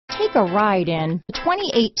Take a ride in the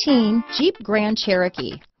 2018 Jeep Grand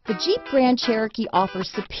Cherokee. The Jeep Grand Cherokee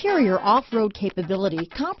offers superior off-road capability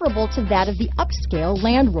comparable to that of the upscale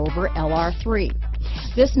Land Rover LR3.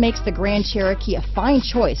 This makes the Grand Cherokee a fine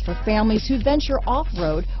choice for families who venture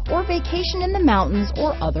off-road or vacation in the mountains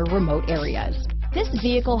or other remote areas. This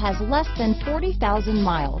vehicle has less than 40,000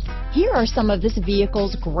 miles. Here are some of this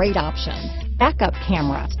vehicle's great options: backup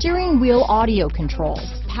camera, steering wheel audio controls,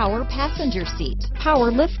 power passenger seat,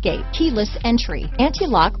 power liftgate, keyless entry,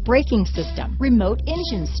 anti-lock braking system, remote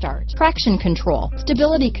engine start, traction control,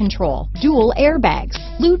 stability control, dual airbags,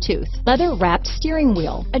 Bluetooth, leather-wrapped steering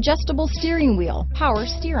wheel, adjustable steering wheel, power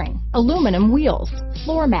steering, aluminum wheels,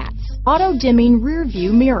 floor mats, auto-dimming rear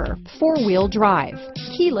view mirror, four-wheel drive,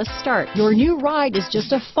 keyless start. Your new ride is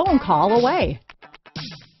just a phone call away.